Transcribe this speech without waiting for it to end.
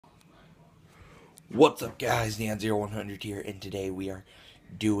What's up guys, Neon0100 here, and today we are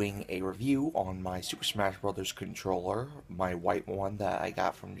doing a review on my Super Smash Bros. Controller, my white one that I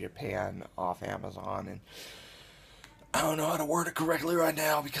got from Japan off Amazon, and I don't know how to word it correctly right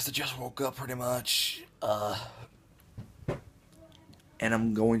now because I just woke up pretty much, and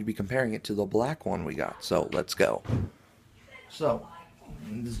I'm going to be comparing it to the black one we got, so let's go. So,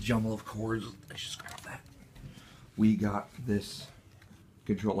 in this jumble of cords, let's just grab that. We got this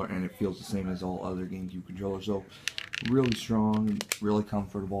controller and it feels the same as all other GameCube controllers, so really strong, really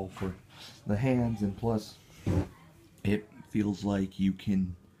comfortable for the hands, and plus it feels like you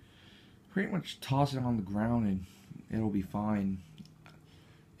can pretty much toss it on the ground and it'll be fine.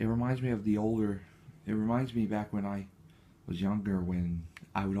 It reminds me back when I was younger, when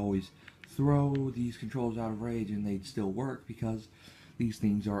I would always throw these controllers out of rage and they'd still work because these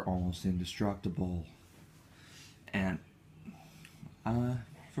things are almost indestructible. And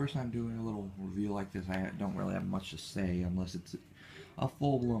first time doing a little review like this, I don't really have much to say unless it's a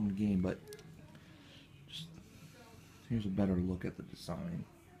full-blown game, but just here's a better look at the design.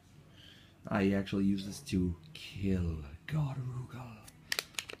 I actually use this to kill Garuga.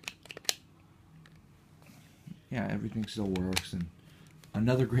 Yeah, everything still works, and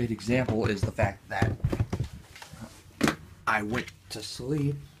another great example is the fact that I went to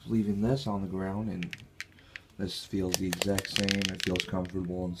sleep leaving this on the ground, and this feels the exact same. It feels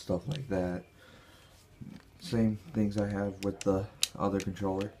comfortable and stuff like that. Same things I have with the other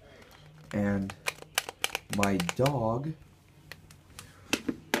controller. And my dog,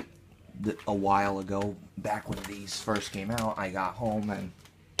 a while ago, back when these first came out, I got home and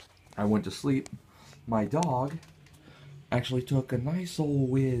I went to sleep. My dog actually took a nice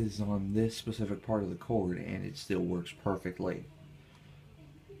old whiz on this specific part of the cord, and it still works perfectly.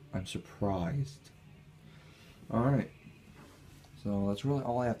 I'm surprised. Alright, so that's really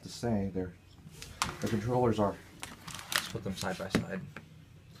all I have to say. The controllers are, let's put them side by side.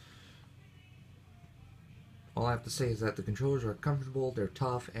 All I have to say is that the controllers are comfortable, they're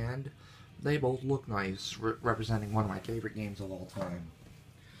tough, and they both look nice, representing one of my favorite games of all time.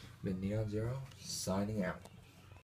 Been Neon Zero, signing out.